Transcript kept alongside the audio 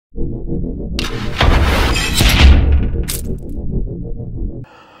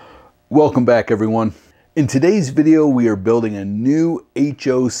Welcome back, everyone. In today's video, we are building a new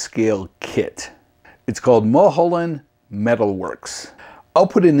HO scale kit. It's called Mulholland Metal Works. I'll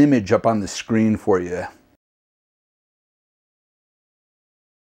put an image up on the screen for you.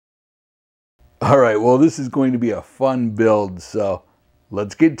 All right, well, this is going to be a fun build, so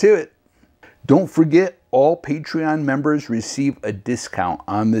let's get to it. Don't forget, all Patreon members receive a discount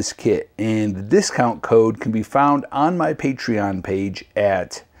on this kit, and the discount code can be found on my Patreon page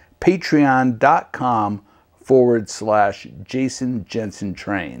at patreon.com/Jason Jensen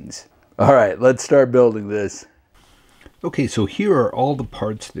Trains. All right, let's start building this. Okay, so here are all the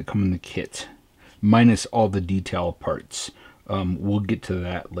parts that come in the kit, minus all the detail parts. We'll get to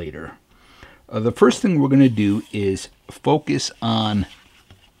that later. The first thing we're going to do is focus on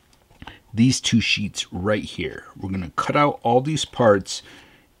these two sheets right here. We're going to cut out all these parts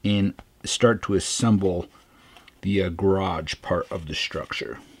and start to assemble the garage part of the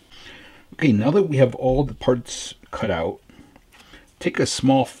structure. Okay, now that we have all the parts cut out, take a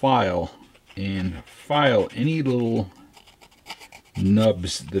small file and file any little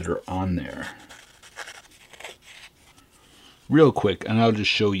nubs that are on there real quick, and I'll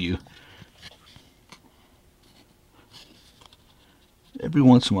just show you. Every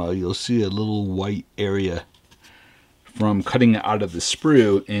once in a while you'll see a little white area from cutting it out of the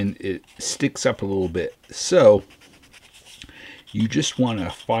sprue, and it sticks up a little bit. So you just want to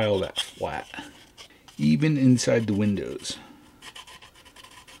file that flat, even inside the windows.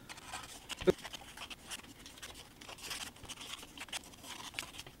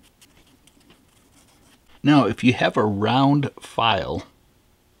 Now, if you have a round file,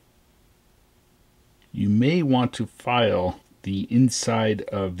 you may want to file the inside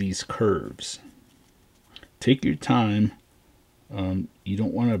of these curves. Take your time. You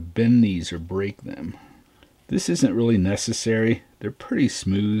don't want to bend these or break them. This isn't really necessary. They're pretty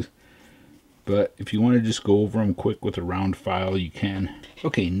smooth, but if you want to just go over them quick with a round file, you can.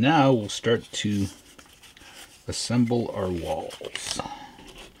 Okay, now we'll start to assemble our walls.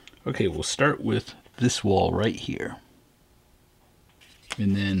 Okay, we'll start with this wall right here,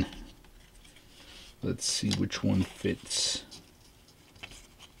 and then let's see which one fits.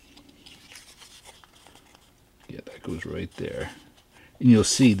 Yeah, that goes right there. And you'll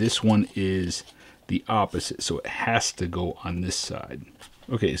see this one is the opposite, so it has to go on this side.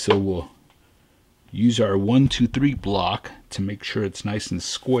 Okay, so we'll use our 1, 2, 3 block to make sure it's nice and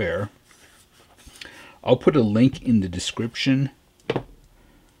square. I'll put a link in the description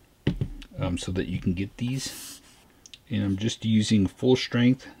so that you can get these. And I'm just using full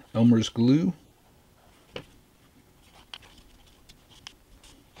strength Elmer's glue.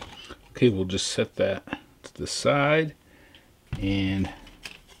 Okay, we'll just set that to the side, and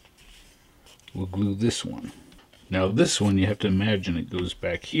we'll glue this one. Now this one, you have to imagine it goes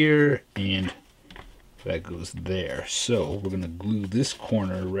back here and that goes there. So we're going to glue this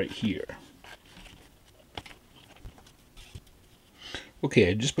corner right here. Okay,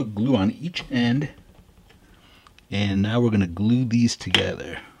 I just put glue on each end, and now we're going to glue these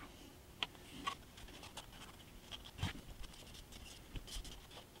together.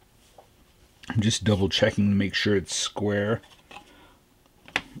 I'm just double checking to make sure it's square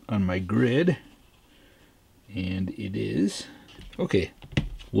on my grid, and it is. Okay,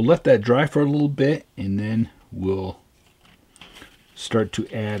 we'll let that dry for a little bit, and then we'll start to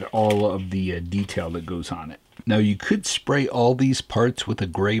add all of the detail that goes on it. Now, you could spray all these parts with a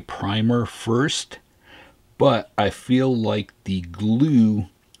gray primer first, but I feel like the glue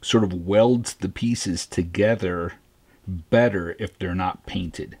sort of welds the pieces together better if they're not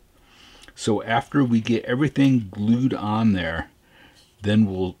painted. So after we get everything glued on there, then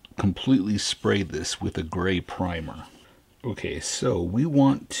we'll completely spray this with a gray primer. Okay, so we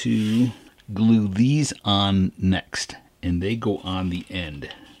want to glue these on next, and they go on the end.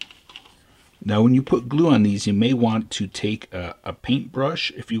 Now, when you put glue on these, you may want to take a paintbrush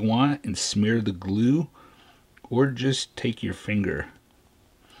if you want and smear the glue, or just take your finger.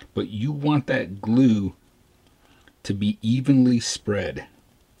 But you want that glue to be evenly spread.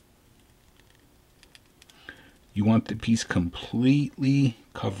 You want the piece completely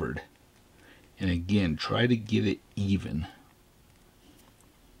covered. And again, try to get it even.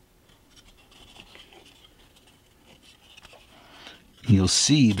 You'll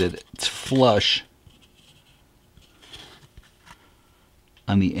see that it's flush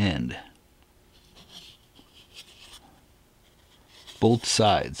on the end. Both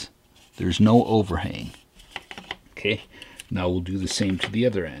sides. There's no overhang. Okay, now we'll do the same to the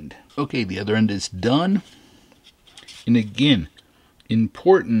other end. Okay, the other end is done. And again,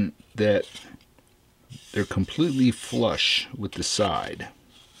 important that they're completely flush with the side.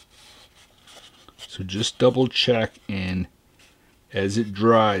 So just double check, and as it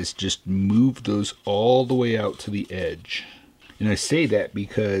dries, just move those all the way out to the edge. And I say that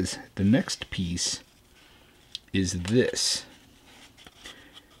because the next piece is this.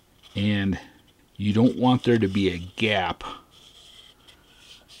 And you don't want there to be a gap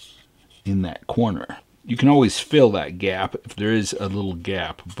in that corner. You can always fill that gap if there is a little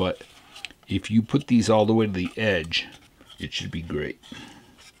gap, but if you put these all the way to the edge, it should be great.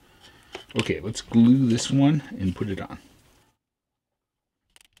 Okay, let's glue this one and put it on.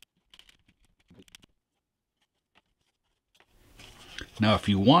 Now if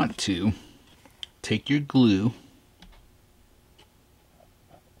you want to, take your glue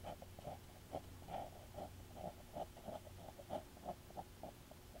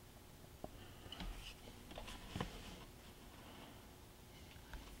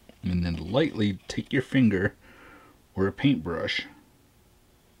and then lightly take your finger or a paintbrush.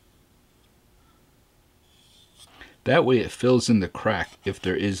 That way it fills in the crack if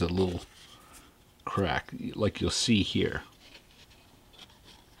there is a little crack, like you'll see here.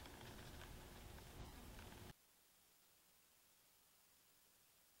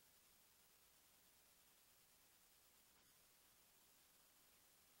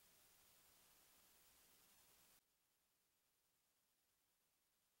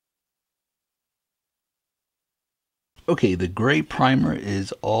 Okay, the gray primer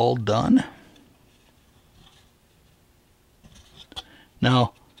is all done.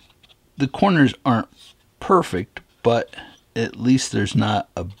 Now, the corners aren't perfect, but at least there's not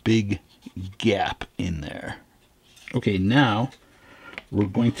a big gap in there. Okay, now we're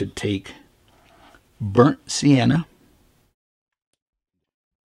going to take burnt sienna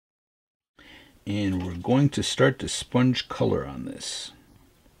and we're going to start to sponge color on this.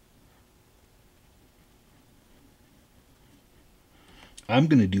 I'm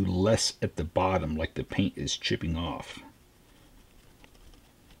going to do less at the bottom, like the paint is chipping off.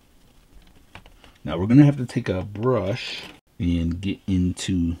 Now we're going to have to take a brush and get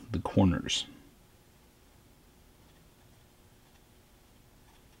into the corners.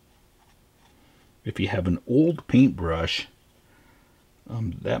 If you have an old paintbrush,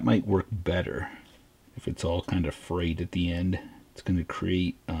 that might work better. If it's all kind of frayed at the end, it's going to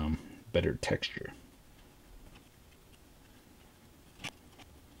create better texture.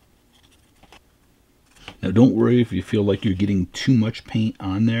 Now don't worry if you feel like you're getting too much paint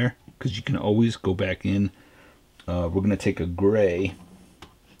on there, because you can always go back in. We're going to take a gray,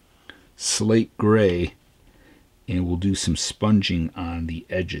 slate gray, and we'll do some sponging on the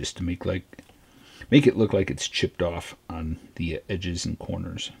edges to make it look like it's chipped off on the edges and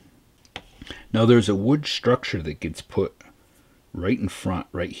corners. Now there's a wood structure that gets put right in front,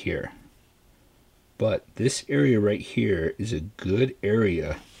 right here. But this area right here is a good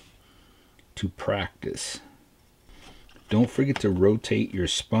area to practice. Don't forget to rotate your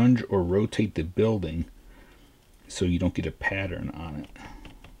sponge or rotate the building so you don't get a pattern on it.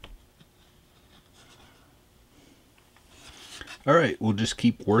 Alright, we'll just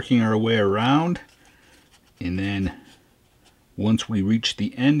keep working our way around, and then once we reach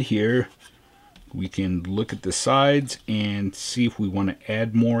the end here, we can look at the sides and see if we want to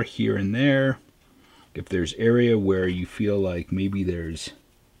add more here and there. If there's area where you feel like maybe there's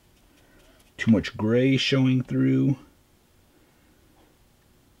too much gray showing through,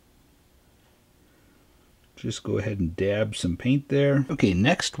 just go ahead and dab some paint there. Okay,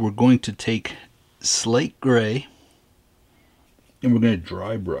 next we're going to take slate gray and we're going to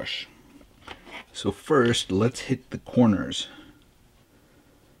dry brush. So first, let's hit the corners.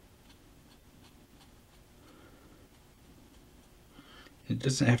 It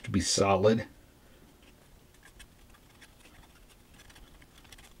doesn't have to be solid.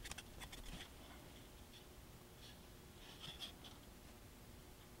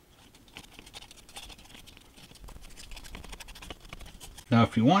 Now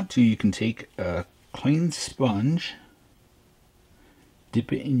if you want to, you can take a clean sponge,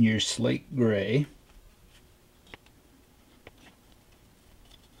 dip it in your slate gray.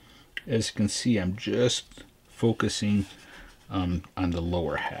 As you can see, I'm just focusing on the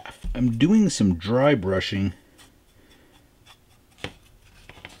lower half. I'm doing some dry brushing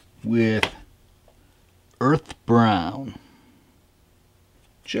with earth brown,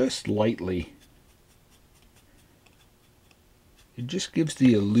 just lightly. It just gives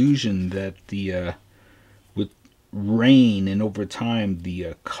the illusion that with rain and over time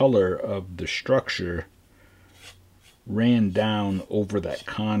the color of the structure ran down over that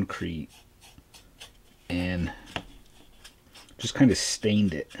concrete and just kind of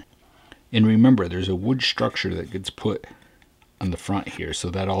stained it. And remember, there's a wood structure that gets put on the front here, so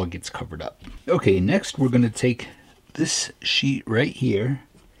that all gets covered up. Okay, next we're going to take this sheet right here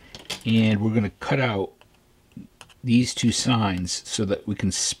and we're going to cut out these two signs so that we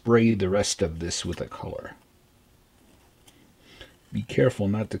can spray the rest of this with a color. Be careful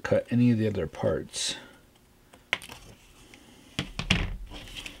not to cut any of the other parts.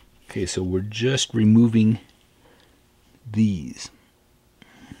 Okay, so we're just removing these.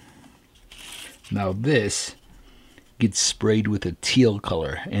 Now this gets sprayed with a teal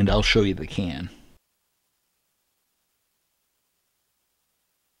color, and I'll show you the can.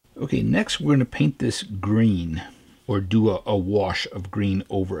 Okay, next we're going to paint this green, or do a wash of green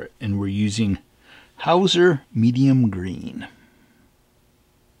over it, and we're using Hauser Medium Green.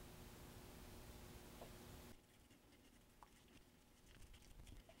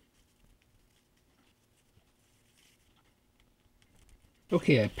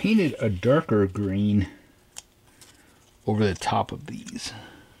 Okay, I painted a darker green over the top of these,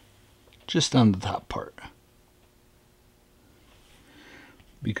 just on the top part,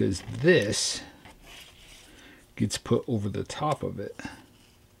 because this gets put over the top of it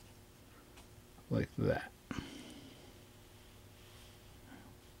like that.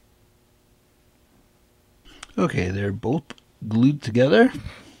 Okay, they're both glued together.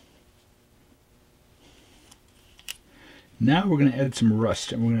 Now we're going to add some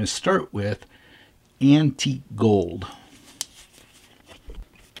rust, and we're going to start with antique gold.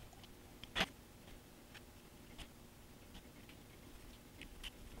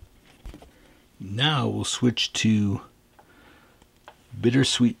 Now we'll switch to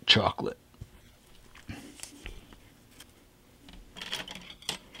bittersweet chocolate.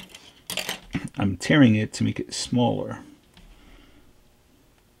 I'm tearing it to make it smaller.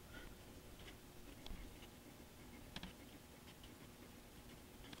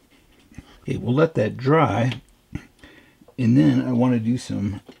 Okay, we'll let that dry, and then I want to do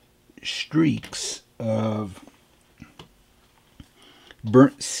some streaks of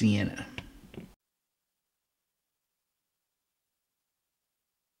burnt sienna.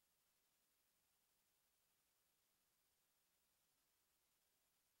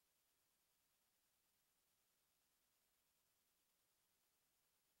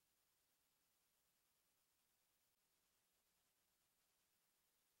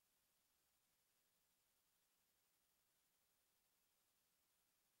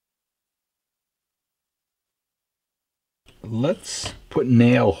 Let's put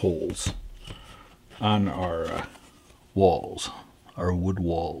nail holes on our walls, our wood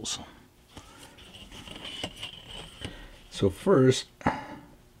walls. So first,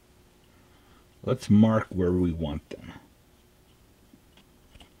 let's mark where we want them.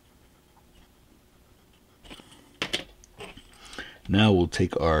 Now we'll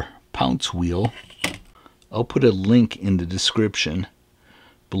take our Pounce wheel. I'll put a link in the description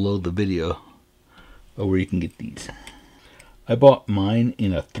below the video where you can get these. I bought mine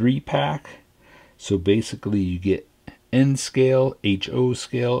in a 3-pack, so basically you get N scale, HO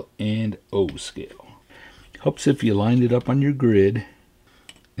scale, and O scale. Helps if you lined it up on your grid,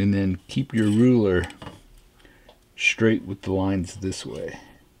 and then keep your ruler straight with the lines this way.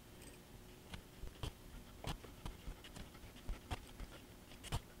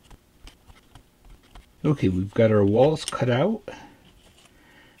 Okay, we've got our walls cut out.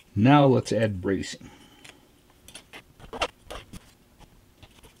 Now let's add bracing.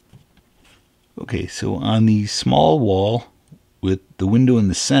 Okay, so on the small wall with the window in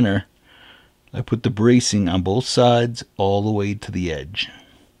the center, I put the bracing on both sides all the way to the edge.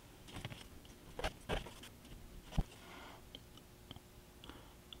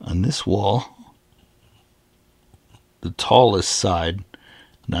 On this wall, the tallest side,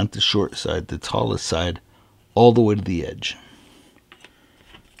 not the short side, the tallest side, all the way to the edge.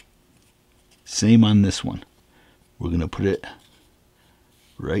 Same on this one. We're going to put it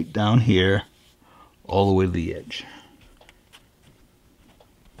right down here, all the way to the edge.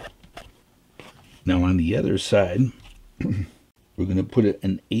 Now on the other side, we're going to put it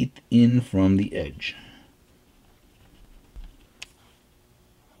 1/8 in from the edge.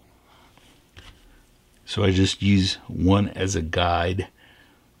 So I just use one as a guide,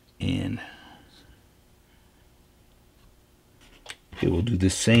 and okay, we'll do the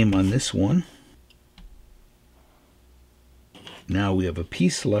same on this one. Now we have a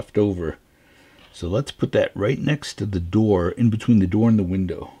piece left over, so let's put that right next to the door, in between the door and the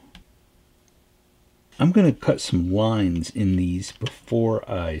window. I'm going to cut some lines in these before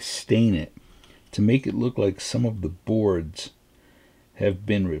I stain it to make it look like some of the boards have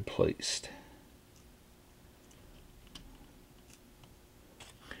been replaced.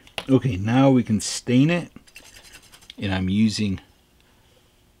 Okay, now we can stain it, And I'm using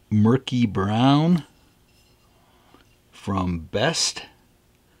Murky Brown from Best.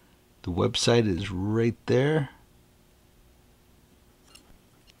 The website is right there.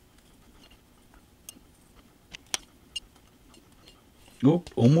 Oh,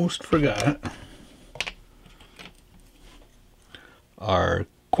 almost forgot our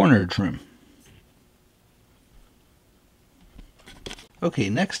corner trim.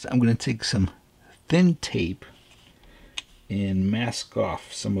 Okay, next I'm going to take some thin tape and mask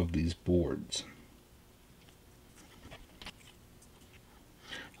off some of these boards.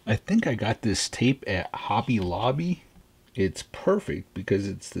 I think I got this tape at Hobby Lobby. It's perfect because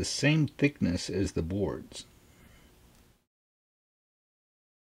it's the same thickness as the boards.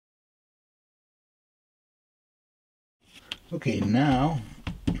 Okay, now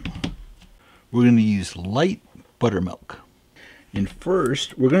we're going to use light buttermilk. And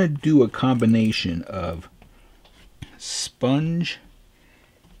first, we're going to do a combination of sponge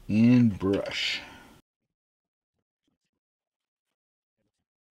and brush.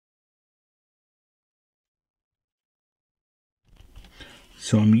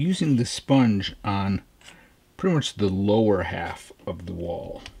 So I'm using the sponge on pretty much the lower half of the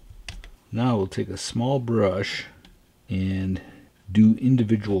wall. Now we'll take a small brush and do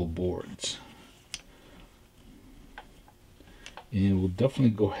individual boards. And we'll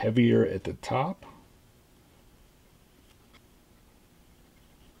definitely go heavier at the top.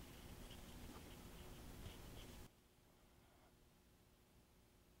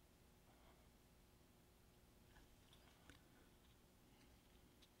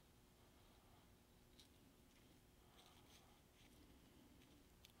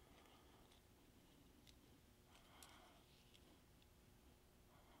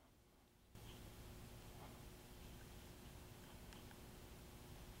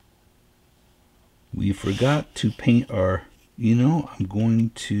 We forgot to paint our, I'm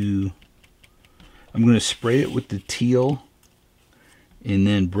going to spray it with the teal and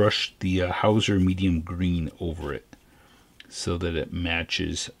then brush the Hauser medium green over it so that it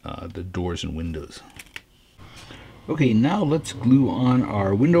matches the doors and windows. Okay, now let's glue on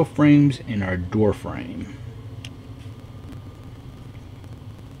our window frames and our door frame.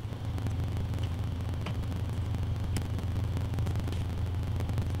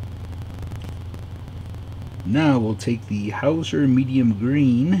 Now we'll take the Hauser medium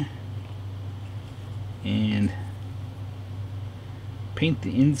green and paint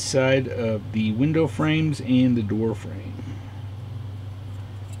the inside of the window frames and the door frame,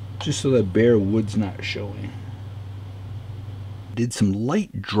 just so that bare wood's not showing. Did some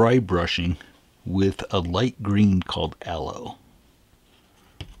light dry brushing with a light green called Aloe.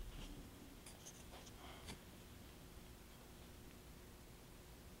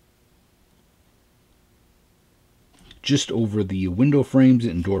 Just over the window frames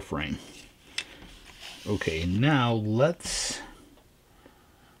and door frame. Okay, now let's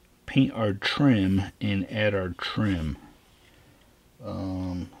paint our trim and add our trim.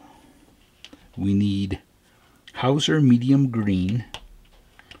 We need Hauser medium green.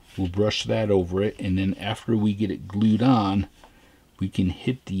 We'll brush that over it, and then after we get it glued on, we can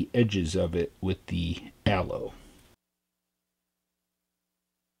hit the edges of it with the Aloe.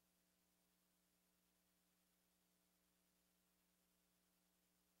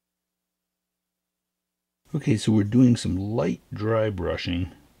 Okay, so we're doing some light dry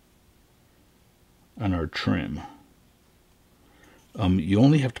brushing on our trim. You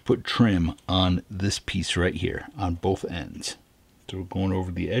only have to put trim on this piece right here, on both ends. So we're going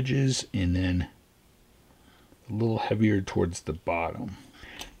over the edges and then a little heavier towards the bottom.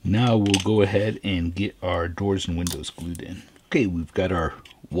 Now we'll go ahead and get our doors and windows glued in. Okay, we've got our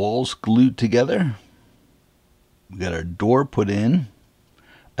walls glued together. We've got our door put in.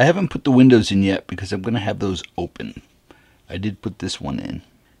 I haven't put the windows in yet because I'm going to have those open. I did put this one in.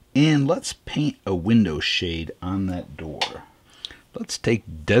 And let's paint a window shade on that door. Let's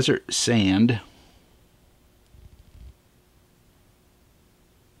take desert sand.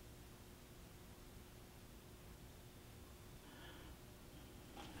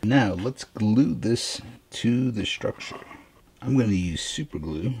 Now let's glue this to the structure. I'm going to use super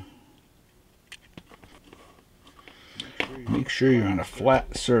glue. Make sure you're on a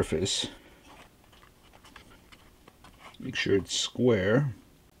flat surface. Make sure it's square.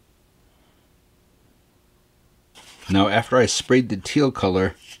 Now after I sprayed the teal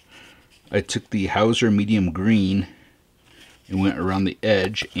color, I took the Hauser medium green and went around the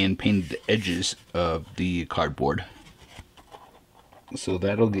edge and painted the edges of the cardboard. So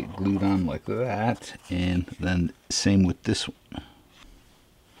that'll get glued on like that, and then same with this one.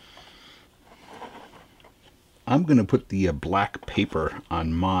 I'm going to put the black paper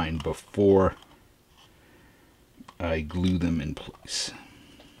on mine before I glue them in place.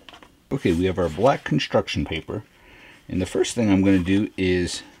 Okay, we have our black construction paper. And the first thing I'm going to do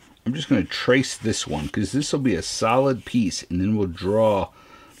is I'm just going to trace this one, because this will be a solid piece, and then we'll draw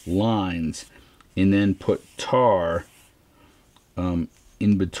lines and then put tar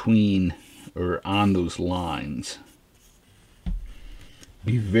in between or on those lines.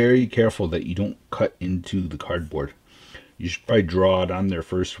 Be very careful that you don't cut into the cardboard. You should probably draw it on there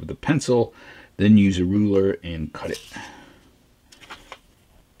first with a pencil, then use a ruler and cut it.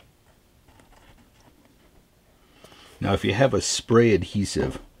 Now if you have a spray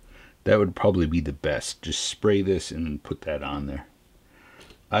adhesive, that would probably be the best. Just spray this and then put that on there.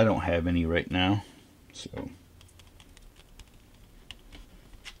 I don't have any right now, so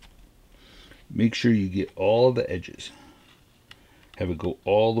make sure you get all the edges. Have it go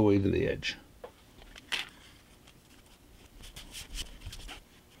all the way to the edge.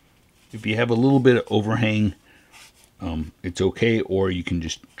 If you have a little bit of overhang, it's okay, or you can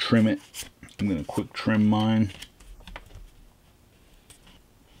just trim it. I'm going to quick trim mine.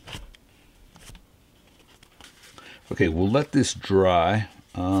 Okay, we'll let this dry.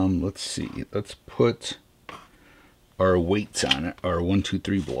 Let's see. Let's put our weights on it, our 1, 2,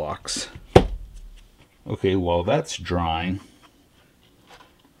 3 blocks. Okay, while that's drying,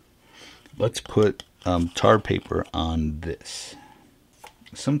 let's put tar paper on this.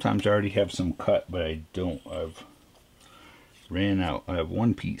 Sometimes I already have some cut, but I don't. I've ran out. I have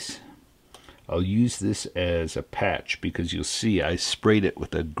one piece. I'll use this as a patch because you'll see I sprayed it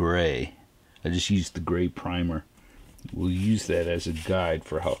with a gray. I just used the gray primer. We'll use that as a guide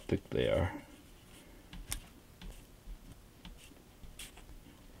for how thick they are.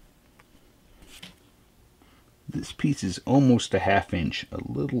 This piece is almost a 1/2 inch, a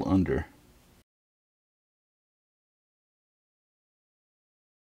little under.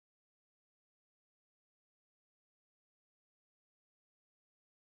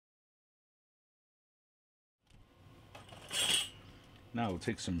 Now we'll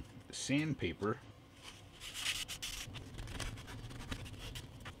take some sandpaper.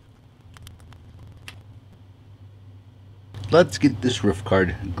 Let's get this roof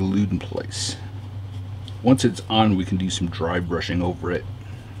card glued in place. Once it's on, we can do some dry brushing over it.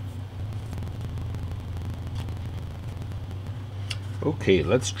 Okay,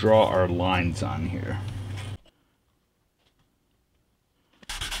 let's draw our lines on here.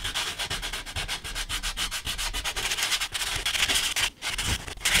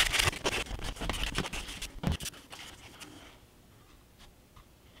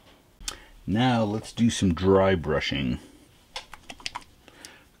 Now let's do some dry brushing.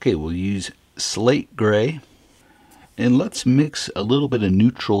 Okay, we'll use slate gray, and let's mix a little bit of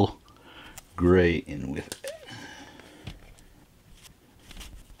neutral gray in with it.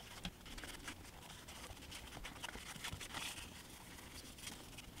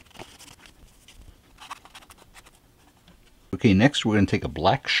 Okay, next we're going to take a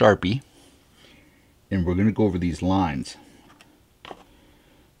black Sharpie and we're going to go over these lines.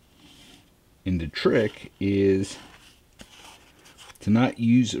 And the trick is to not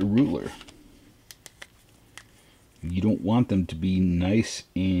use a ruler. You don't want them to be nice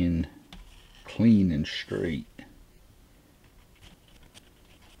and clean and straight.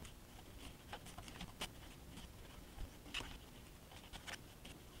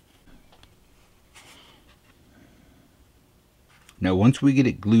 Now once we get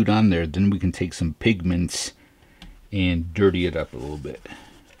it glued on there, then we can take some pigments and dirty it up a little bit.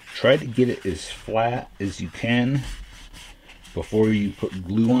 Try to get it as flat as you can before you put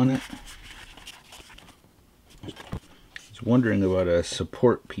glue on it. I was wondering about a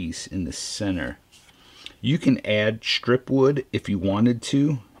support piece in the center. You can add strip wood if you wanted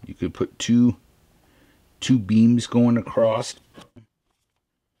to. You could put two beams going across.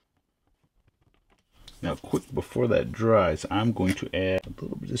 Now quick before that dries, I'm going to add a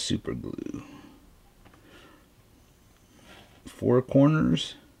little bit of super glue. 4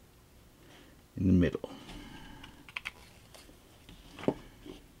 corners in the middle.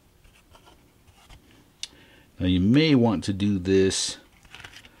 Now you may want to do this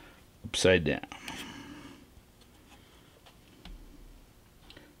upside down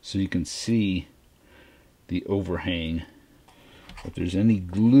so you can see the overhang. If there's any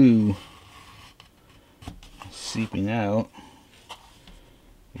glue seeping out,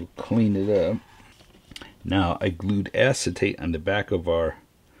 we'll clean it up. Now I glued acetate on the back of our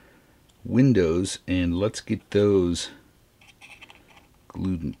windows, and let's get those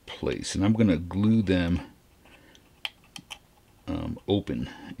glued in place. And I'm going to glue them open,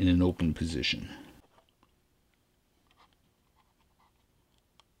 in an open position.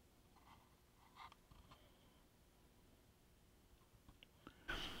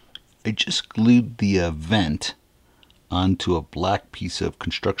 I just glued the vent onto a black piece of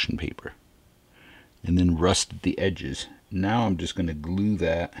construction paper and then rusted the edges. Now I'm just going to glue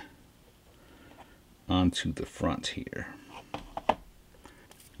that onto the front here.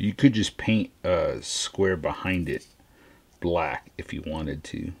 You could just paint a square behind it black if you wanted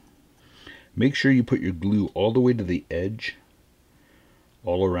to. Make sure you put your glue all the way to the edge,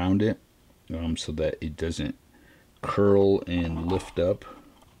 all around it, so that it doesn't curl and lift up.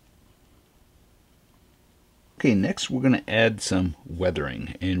 Okay, next we're going to add some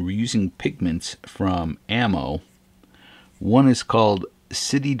weathering, and we're using pigments from Ammo. One is called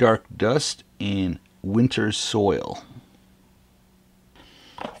City Dark Dust and Winter Soil.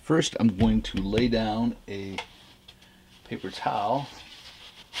 First, I'm going to lay down a paper towel.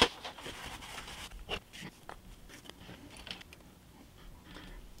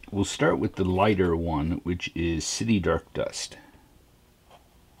 We'll start with the lighter one, which is City Dark Dust.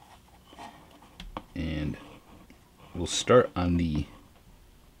 And we'll start on the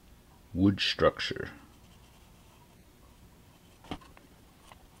wood structure.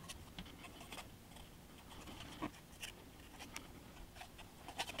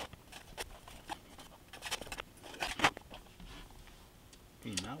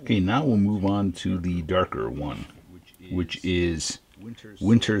 Okay, now we'll move on to the darker one, which is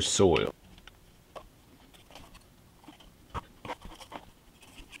Winter Soil.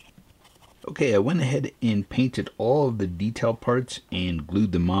 Okay, I went ahead and painted all of the detail parts and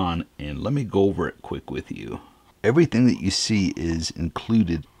glued them on, and let me go over it quick with you. Everything that you see is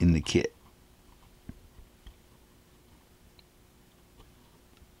included in the kit.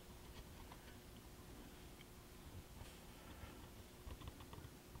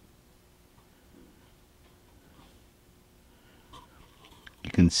 You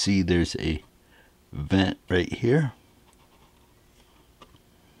can see there's a vent right here.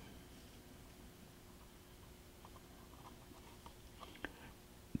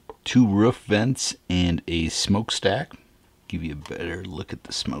 Two roof vents and a smokestack. Give you a better look at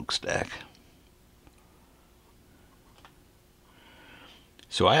the smokestack.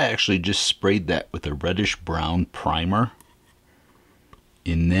 So I actually just sprayed that with a reddish brown primer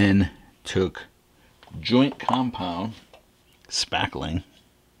and then took joint compound spackling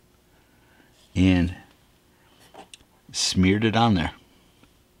and smeared it on there.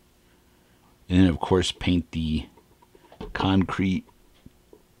 And then of course paint the concrete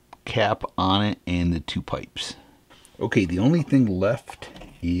cap on it and the two pipes. Okay, the only thing left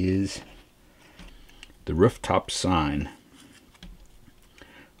is the rooftop sign.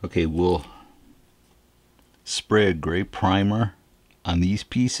 Okay, we'll spray a gray primer on these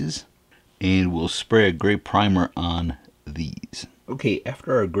pieces and we'll spray a gray primer on these. Okay,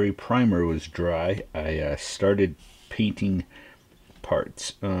 after our gray primer was dry, I started painting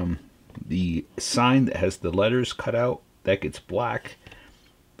parts. The sign that has the letters cut out, that gets black.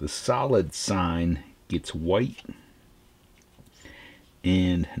 The solid sign gets white.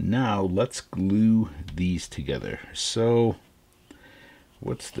 And now let's glue these together. So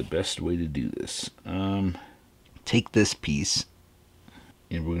what's the best way to do this? Take this piece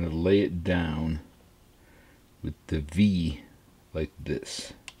and we're going to lay it down with the V like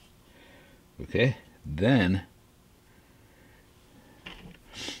this. Okay, then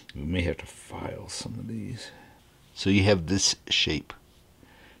we may have to file some of these. So you have this shape.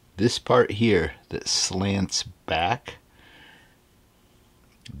 This part here that slants back,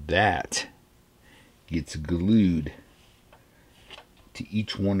 that gets glued to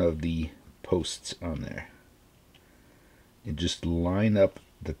each one of the posts on there. And just line up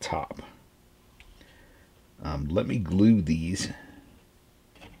the top. Let me glue these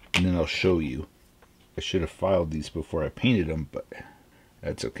and then I'll show you. I should have filed these before I painted them, but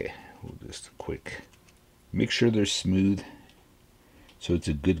that's okay. We'll just quick make sure they're smooth so it's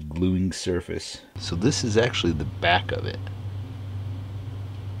a good gluing surface. So this is actually the back of it.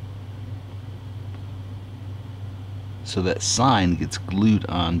 So that sign gets glued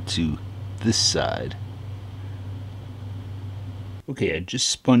onto this side. Okay, I just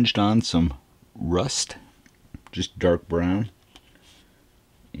sponged on some rust, just dark brown,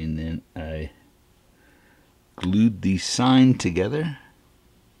 and then I glued the sign together.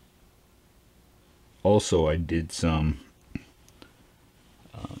 Also, I did some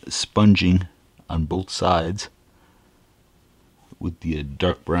sponging on both sides with the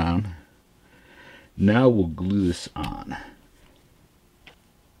dark brown. Now we'll glue this on.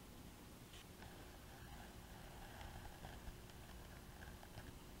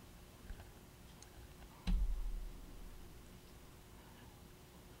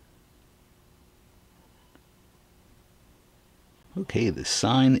 Okay, the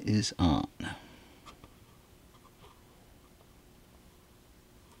sign is on.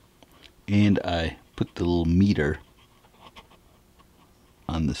 And I put the little meter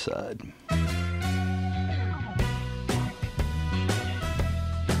on the side.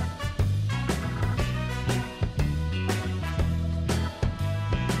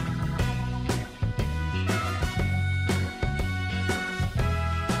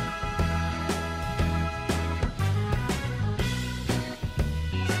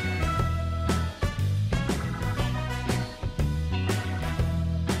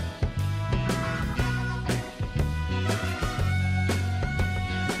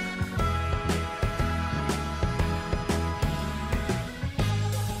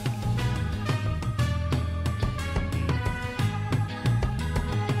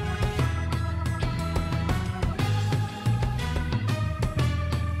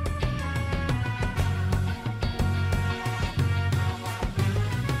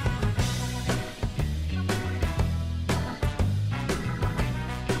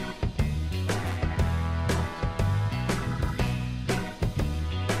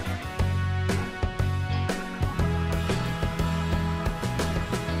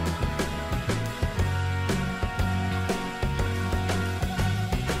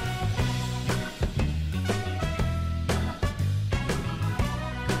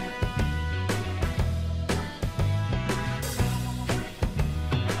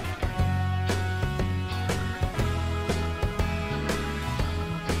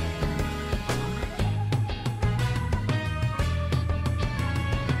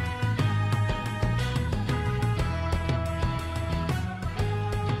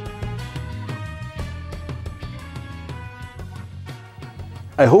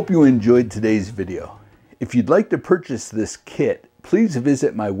 I hope you enjoyed today's video. If you'd like to purchase this kit, please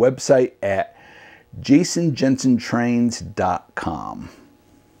visit my website at jasonjensentrains.com.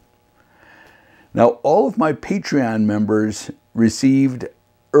 Now, all of my Patreon members received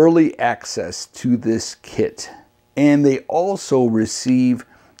early access to this kit, and they also receive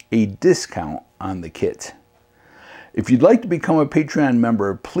a discount on the kit. If you'd like to become a Patreon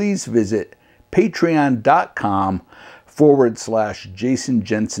member, please visit patreon.com/Jason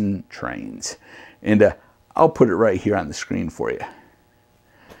Jensen Trains. And I'll put it right here on the screen for you.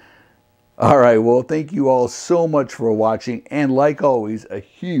 All right, well, thank you all so much for watching. And like always, a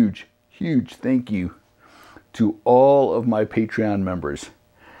huge, huge thank you to all of my Patreon members.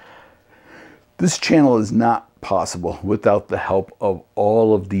 This channel is not possible without the help of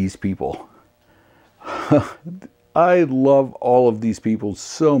all of these people. I love all of these people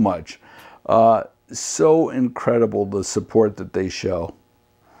so much. So incredible, the support that they show.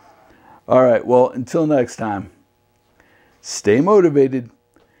 All right, well, until next time, stay motivated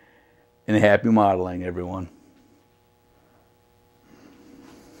and happy modeling, everyone.